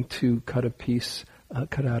willing to cut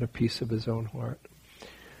out a piece of his own heart?"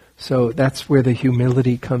 So that's where the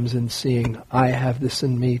humility comes in, seeing I have this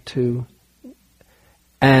in me too,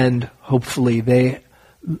 and hopefully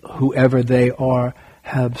whoever they are,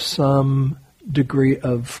 have some degree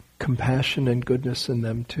of compassion and goodness in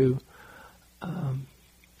them too.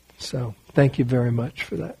 So thank you very much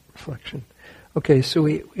for that reflection. Okay, so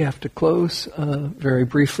we have to close very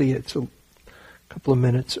briefly. It's a couple of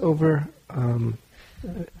minutes over. I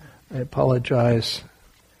apologize.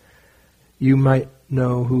 You might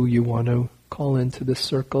know who you want to call into this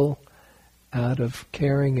circle out of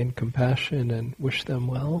caring and compassion, and wish them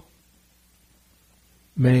well.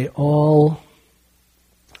 May all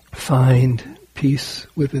find peace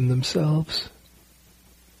within themselves.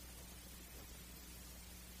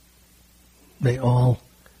 May all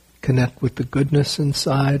connect with the goodness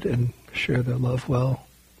inside and share their love well.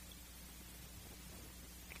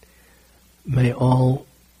 May all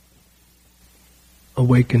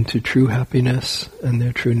awaken to true happiness and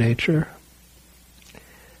their true nature.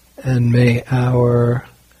 And may our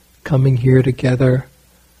coming here together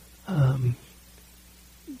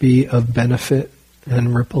be of benefit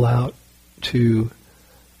and ripple out to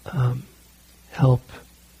help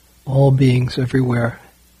all beings everywhere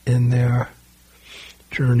in their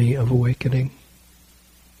journey of awakening.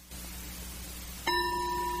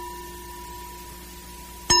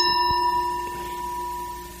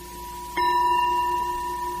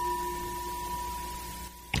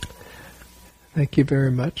 Thank you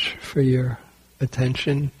very much for your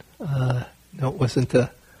attention. No, it wasn't a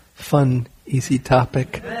fun, easy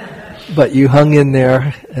topic, but you hung in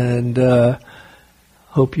there, and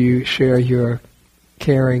hope you share your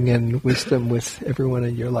caring and wisdom with everyone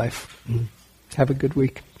in your life. Have a good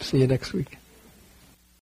week. See you next week.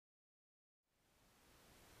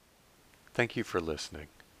 Thank you for listening.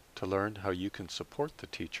 To learn how you can support the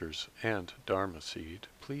teachers and Dharma Seed,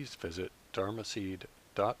 please visit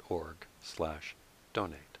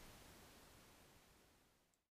dharmaseed.org/donate.